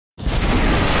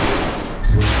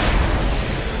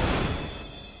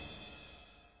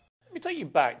take you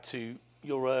back to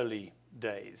your early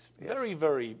days. Yes. Very,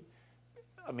 very,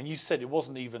 I mean, you said it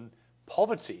wasn't even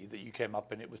poverty that you came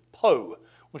up in, it was Po,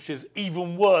 which is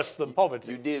even worse than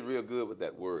poverty. You did real good with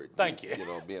that word. Thank you. You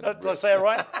know, being Did I say it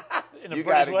right? In a you British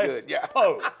got it way? good, yeah.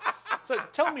 Po. So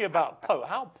tell me about Po.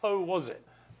 How Po was it?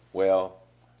 Well,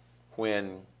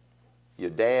 when your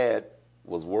dad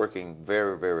was working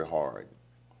very, very hard,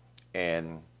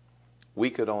 and we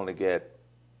could only get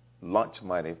lunch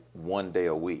money one day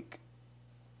a week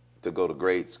to go to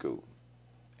grade school,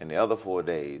 and the other 4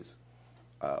 days,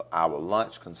 our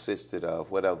lunch consisted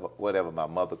of whatever my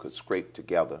mother could scrape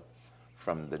together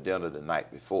from the dinner the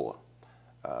night before.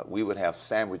 We would have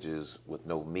sandwiches with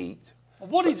no meat.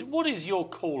 What is your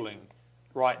calling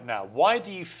right now? Why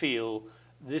do you feel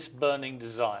this burning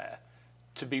desire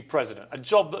to be president? A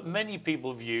job that many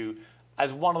people view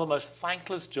as one of the most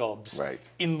thankless jobs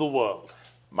in the world.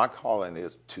 My calling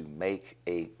is to make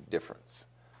a difference.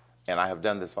 And I have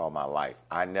done this all my life.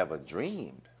 I never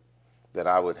dreamed that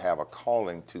I would have a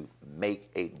calling to make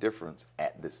a difference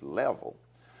at this level.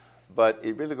 But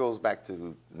it really goes back to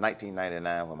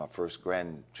 1999 when my first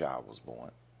grandchild was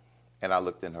born. And I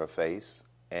looked in her face,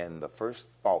 and the first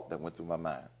thought that went through my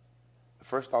mind,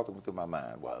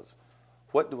 was,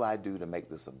 what do I do to make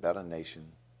this a better nation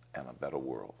and a better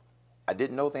world? I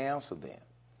didn't know the answer then.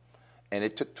 And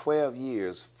it took 12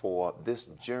 years for this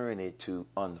journey to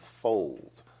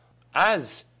unfold.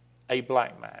 As a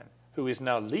black man who is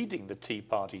now leading the Tea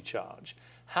Party charge,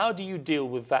 how do you deal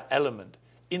with that element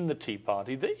in the Tea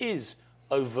Party that is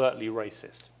overtly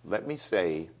racist? Let me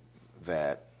say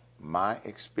that my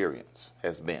experience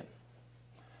has been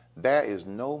there is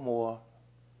no more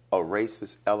a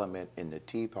racist element in the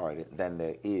Tea Party than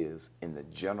there is in the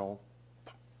general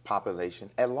population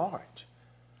at large.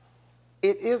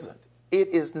 It isn't. It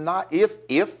is not.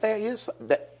 If there is,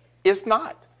 it's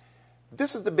not.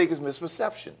 This is the biggest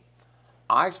misperception.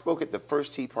 I spoke at the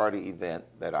first Tea Party event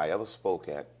that I ever spoke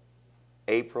at,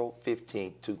 April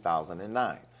 15,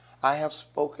 2009. I have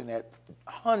spoken at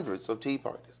hundreds of Tea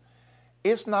Parties.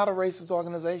 It's not a racist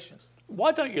organization.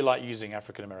 Why don't you like using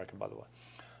African American, by the way?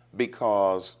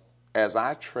 Because as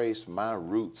I trace my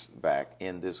roots back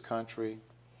in this country,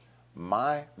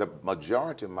 the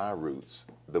majority of my roots,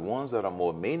 the ones that are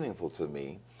more meaningful to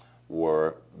me,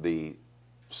 were the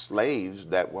slaves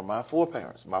that were my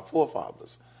foreparents, my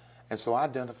forefathers. And so I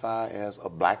identify as a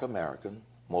black American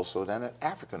more so than an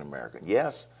African American.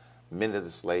 Yes, many of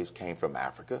the slaves came from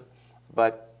Africa,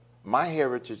 but my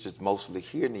heritage is mostly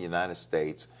here in the United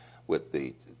States. With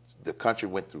the country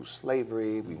went through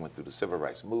slavery, we went through the civil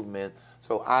rights movement,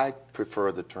 so I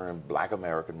prefer the term black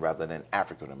American rather than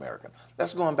African American.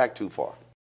 That's going back too far.